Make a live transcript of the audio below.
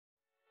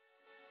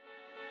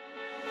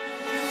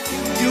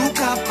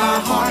my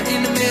heart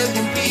in a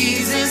million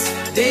pieces.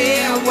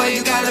 Damn, why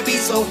you gotta be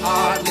so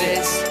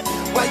heartless?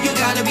 Why you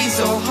gotta be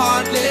so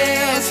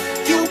heartless?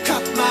 You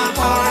cut my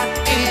heart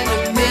in a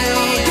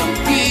million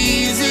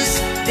pieces.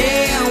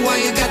 Damn, why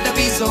you gotta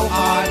be so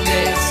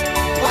heartless?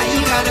 Why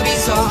you gotta be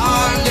so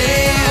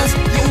heartless?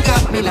 You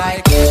got me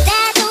like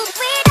that.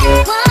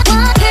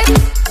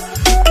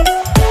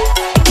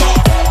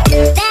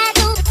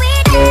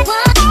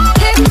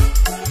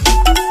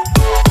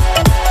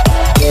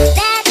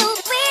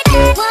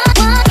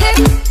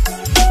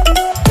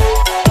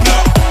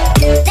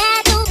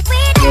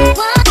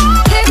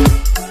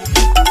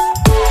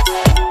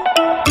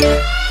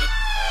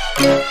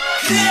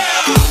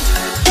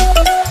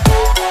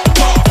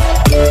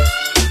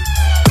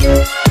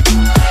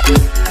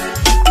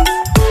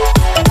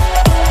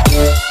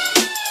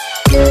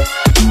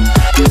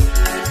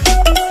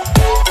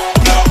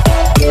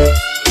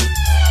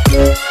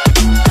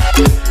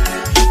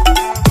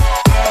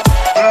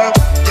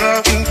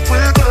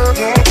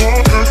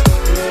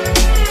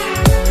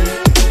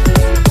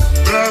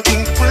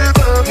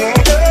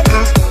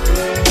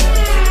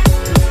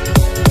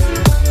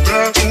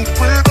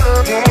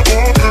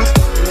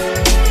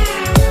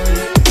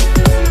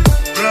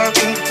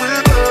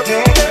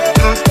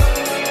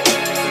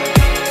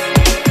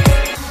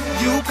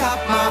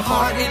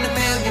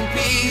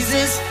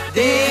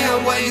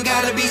 Damn, why you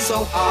gotta be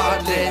so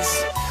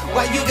heartless?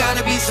 Why you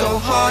gotta be so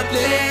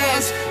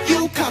heartless?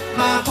 You cut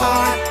my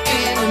heart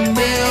in a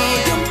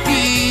million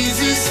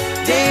pieces.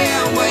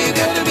 Damn, why you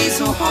gotta be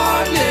so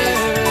heartless?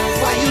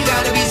 Why you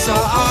gotta be so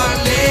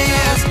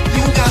heartless?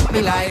 You got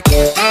me like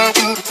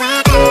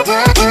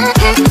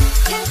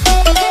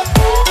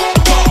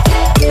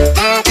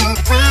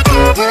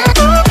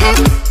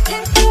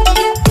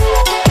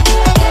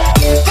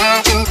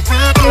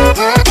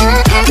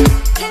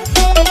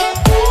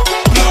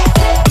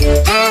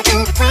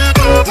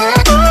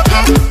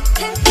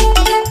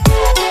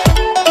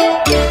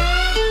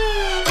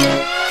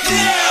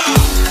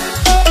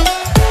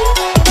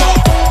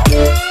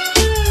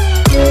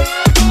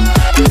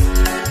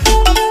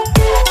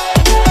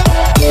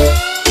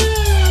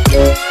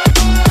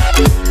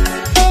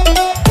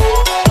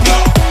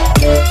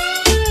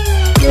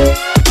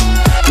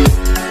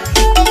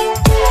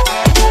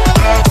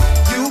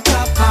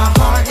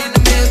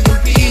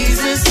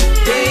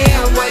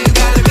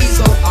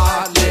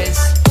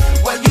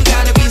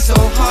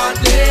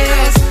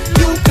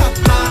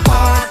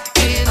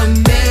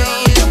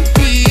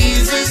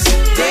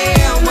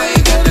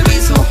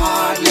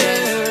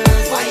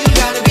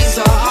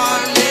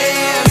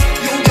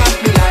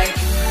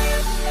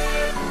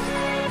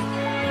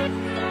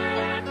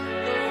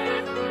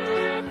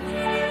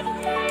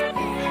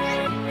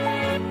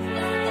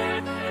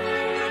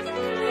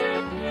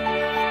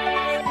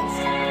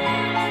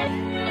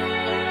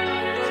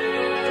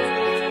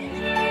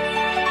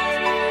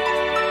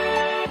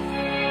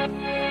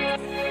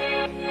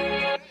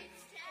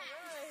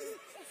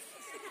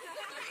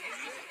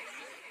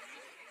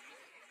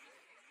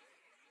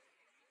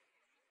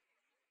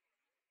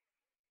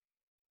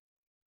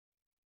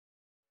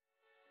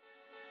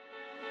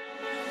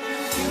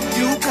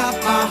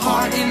cut my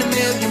heart in a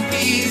million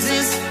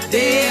pieces.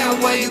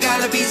 Damn, why you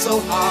gotta be so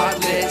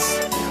heartless?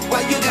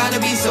 Why you gotta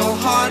be so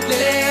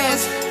heartless?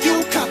 You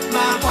cut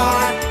my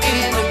heart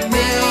in a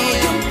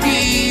million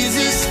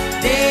pieces.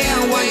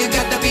 Damn, why you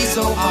gotta be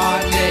so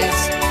heartless?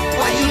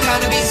 Why you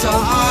gotta be so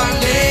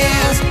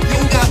heartless?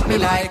 You got me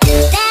like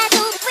that.